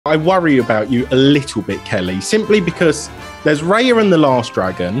I worry about you a little bit, Kelly, simply because there's Raya and the Last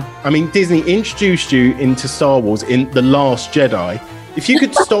Dragon. I mean, Disney introduced you into Star Wars in The Last Jedi. If you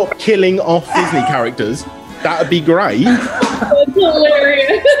could stop killing off Disney characters, that would be great. That's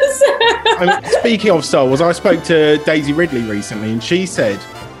hilarious. I mean, speaking of Star Wars, I spoke to Daisy Ridley recently, and she said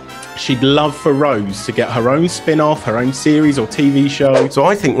she'd love for Rose to get her own spin-off, her own series or TV show. So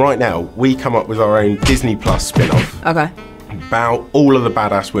I think right now we come up with our own Disney Plus spin-off. Okay. About all of the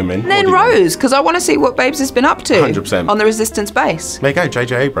badass women. And then Rose, because I want to see what Babes has been up to. 100%. On the Resistance base. There you go,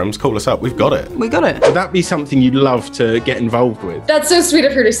 JJ Abrams, call us up. We've got it. We got it. Would that be something you'd love to get involved with? That's so sweet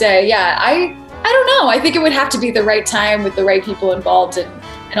of her to say. Yeah, I don't know. I think it would have to be the right time with the right people involved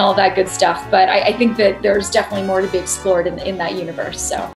and all that good stuff. But I think that there's definitely more to be explored in that universe. So.